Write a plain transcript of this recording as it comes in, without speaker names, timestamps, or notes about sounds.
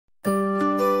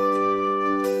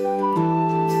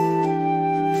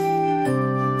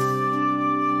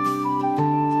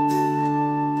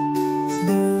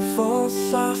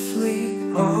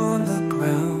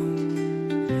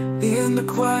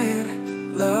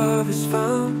love is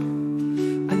found,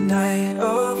 a night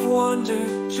of wonder,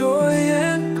 joy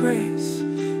and grace.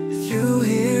 With you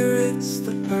here it's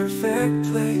the perfect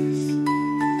place.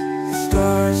 The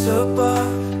stars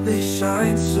above, they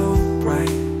shine so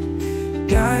bright,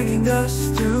 guiding us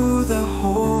through the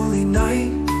holy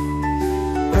night.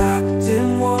 Wrapped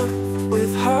in warmth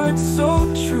with hearts so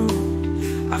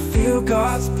true, I feel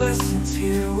God's blessings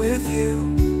here with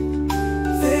you.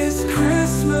 This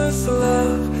Christmas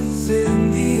love is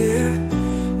in the air,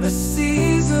 a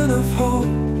season of hope,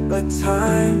 a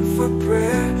time for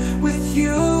prayer. With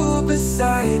you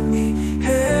beside me,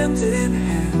 hand in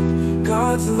hand,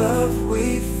 God's love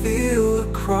we feel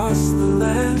across the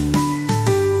land.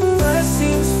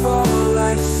 Blessings fall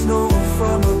like snow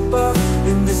from above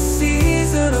in the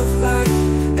season of light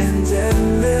and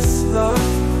endless love.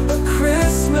 A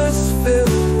Christmas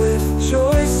filled with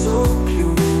joy so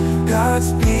pure,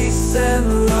 God's peace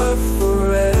and love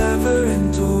forever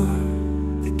endure.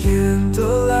 The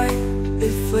candlelight,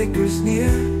 it flickers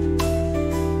near,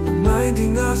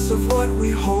 reminding us of what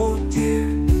we hold dear.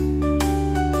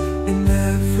 In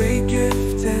every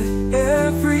gift and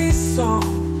every song,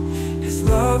 His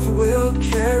love will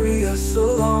carry us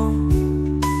along.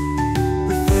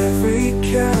 With every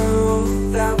carol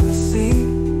that we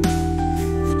sing,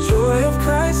 the joy of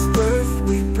Christ's birth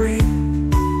we bring.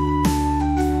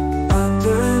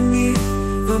 Underneath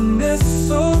the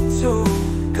mistletoe,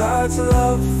 God's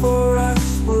love for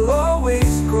us will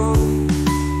always grow.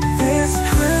 This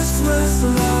Christmas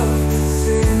love is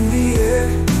in the air,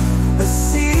 a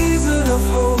season of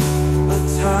hope, a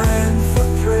time for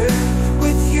prayer.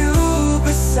 With you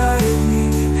beside me,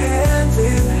 hand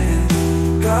in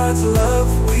hand, God's love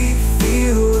we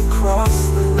feel across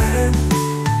the land.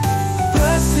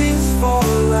 Blessings fall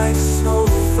like snow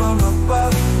from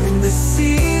above in the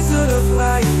season of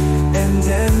light and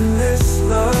endless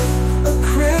love. A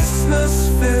Christmas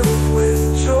filled with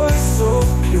joy so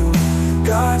pure,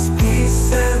 God's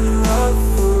peace and love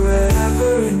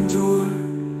forever endure.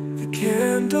 The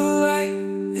candlelight,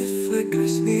 it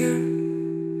flickers near,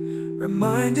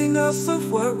 reminding us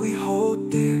of what we hold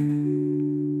dear.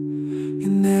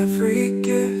 In every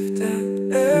gift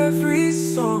and every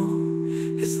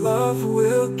song, His love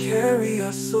will carry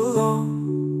us along.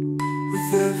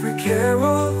 With every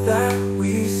carol that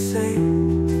we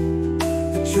sing,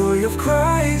 the joy of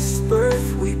Christ's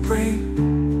birth we bring.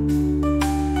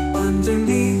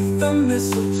 Underneath the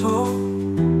mistletoe,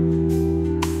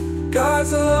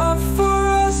 God's love for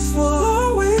us will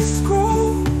always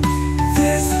grow.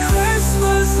 This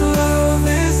Christmas love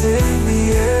is in the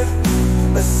air,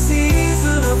 a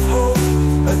season of hope,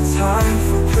 a time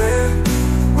for prayer.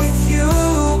 With you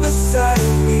beside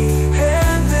me,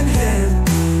 hand in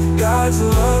hand, God's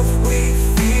love we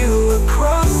feel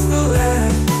across the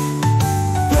land.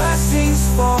 Blessings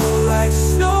fall like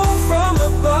snow from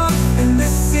above in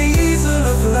this season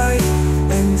of light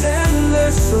and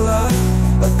endless love.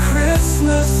 A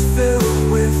Christmas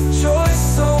filled with joy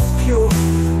so pure,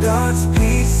 God's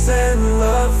peace and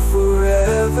love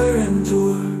forever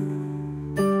endure.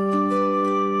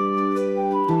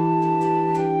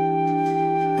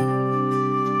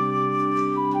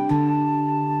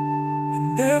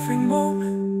 In every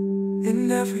moment,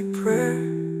 in every prayer,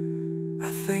 I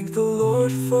thank the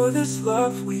Lord for this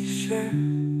love we share.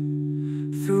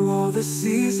 Through all the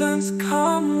seasons,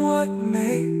 come what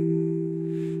may,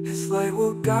 His light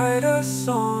will guide us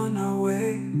on our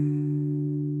way.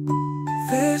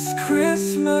 This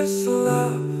Christmas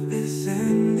love is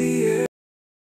in the